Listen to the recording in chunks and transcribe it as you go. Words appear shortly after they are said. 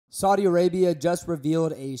Saudi Arabia just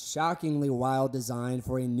revealed a shockingly wild design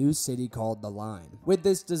for a new city called The Line. With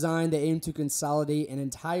this design, they aim to consolidate an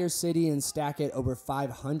entire city and stack it over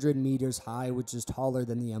 500 meters high, which is taller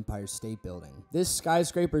than the Empire State Building. This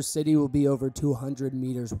skyscraper city will be over 200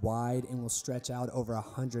 meters wide and will stretch out over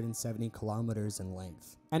 170 kilometers in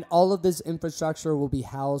length. And all of this infrastructure will be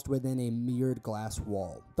housed within a mirrored glass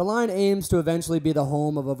wall. The Line aims to eventually be the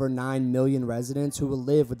home of over 9 million residents who will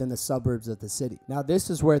live within the suburbs of the city. Now, this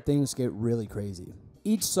is where things get really crazy.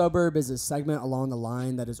 Each suburb is a segment along the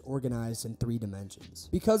line that is organized in 3 dimensions.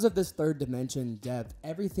 Because of this third dimension depth,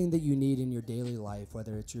 everything that you need in your daily life,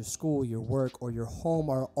 whether it's your school, your work, or your home,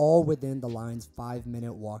 are all within the line's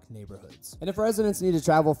 5-minute walk neighborhoods. And if residents need to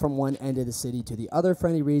travel from one end of the city to the other for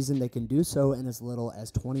any reason, they can do so in as little as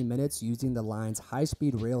 20 minutes using the line's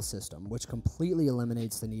high-speed rail system, which completely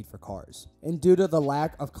eliminates the need for cars. And due to the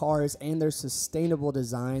lack of cars and their sustainable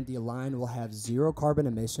design, the line will have 0 carbon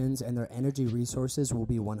emissions and their energy resources will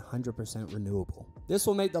be 100% renewable. This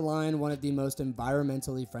will make the Line one of the most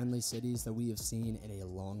environmentally friendly cities that we have seen in a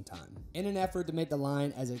long time. In an effort to make the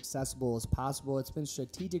Line as accessible as possible, it's been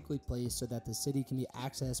strategically placed so that the city can be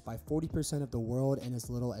accessed by 40% of the world in as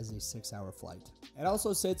little as a 6-hour flight. It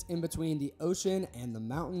also sits in between the ocean and the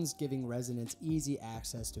mountains, giving residents easy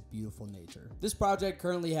access to beautiful nature. This project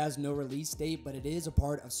currently has no release date, but it is a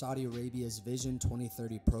part of Saudi Arabia's Vision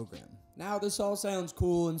 2030 program. Now, this all sounds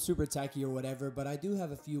cool and super techy or whatever, but I do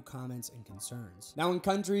have a few comments and concerns. Now, when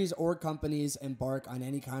countries or companies embark on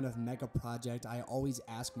any kind of mega project, I always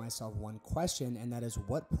ask myself one question, and that is,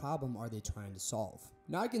 what problem are they trying to solve?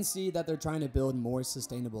 Now, I can see that they're trying to build more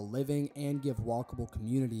sustainable living and give walkable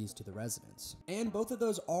communities to the residents. And both of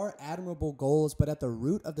those are admirable goals, but at the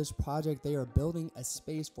root of this project, they are building a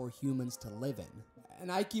space for humans to live in.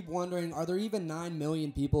 And I keep wondering, are there even 9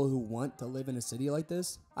 million people who want to live in a city like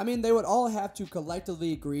this? I mean, they would all have to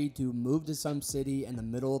collectively agree to move to some city in the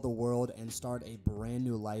middle of the world and start a brand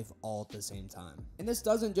new life all at the same time. And this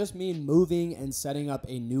doesn't just mean moving and setting up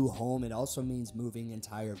a new home, it also means moving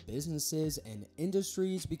entire businesses and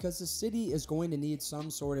industries, because the city is going to need some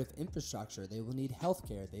sort of infrastructure. They will need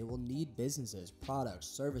healthcare, they will need businesses, products,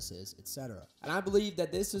 services, etc. And I believe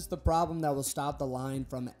that this is the problem that will stop the Line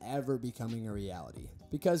from ever becoming a reality.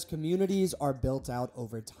 Because communities are built out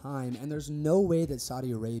over time, and there's no way that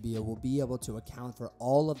Saudi Arabia will be able to account for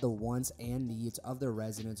all of the wants and needs of their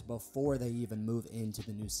residents before they even move into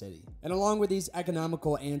the new city. And along with these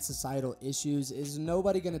economical and societal issues, is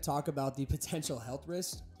nobody going to talk about the potential health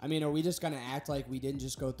risks? I mean, are we just going to act like we didn't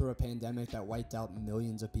just go through a pandemic that wiped out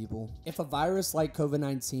millions of people? If a virus like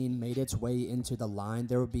COVID-19 made its way into the Line,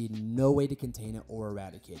 there would be no way to contain it or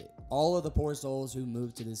eradicate it. All of the poor souls who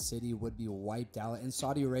moved to this city would be wiped out, and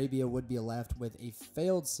Saudi Arabia would be left with a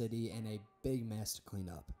failed city and a big mess to clean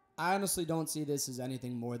up. I honestly don't see this as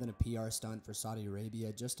anything more than a PR stunt for Saudi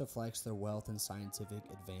Arabia just to flex their wealth and scientific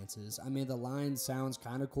advances. I mean, the Line sounds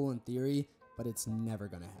kind of cool in theory, but it's never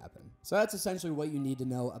going to happen. So that's essentially what you need to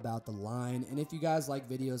know about the Line. And if you guys like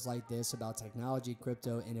videos like this about technology,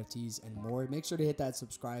 crypto, NFTs, and more, make sure to hit that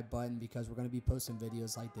subscribe button, because we're going to be posting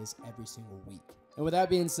videos like this every single week. And with that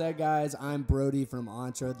being said, guys, I'm Brody from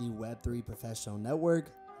Entre, the Web3 Professional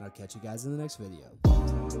Network, and I'll catch you guys in the next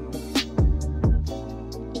video.